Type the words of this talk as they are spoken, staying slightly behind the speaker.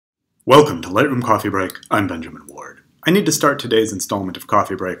Welcome to Lightroom Coffee Break. I'm Benjamin Warde. I need to start today's installment of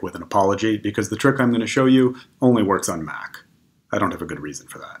Coffee Break with an apology because the trick I'm going to show you only works on Mac. I don't have a good reason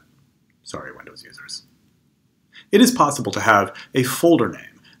for that. Sorry, Windows users. It is possible to have a folder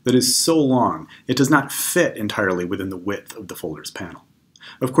name that is so long it does not fit entirely within the width of the folders panel.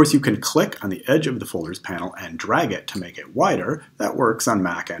 Of course, you can click on the edge of the folders panel and drag it to make it wider. That works on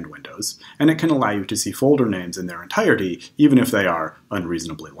Mac and Windows, and it can allow you to see folder names in their entirety even if they are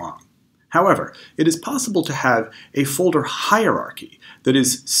unreasonably long. However, it is possible to have a folder hierarchy that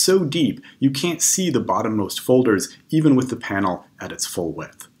is so deep you can't see the bottommost folders even with the panel at its full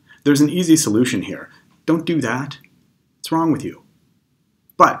width. There's an easy solution here. Don't do that. What's wrong with you?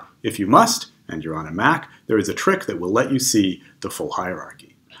 But if you must, and you're on a Mac, there is a trick that will let you see the full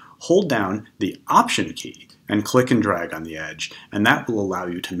hierarchy. Hold down the Option key and click and drag on the edge, and that will allow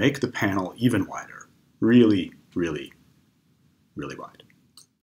you to make the panel even wider. Really, really, really wide.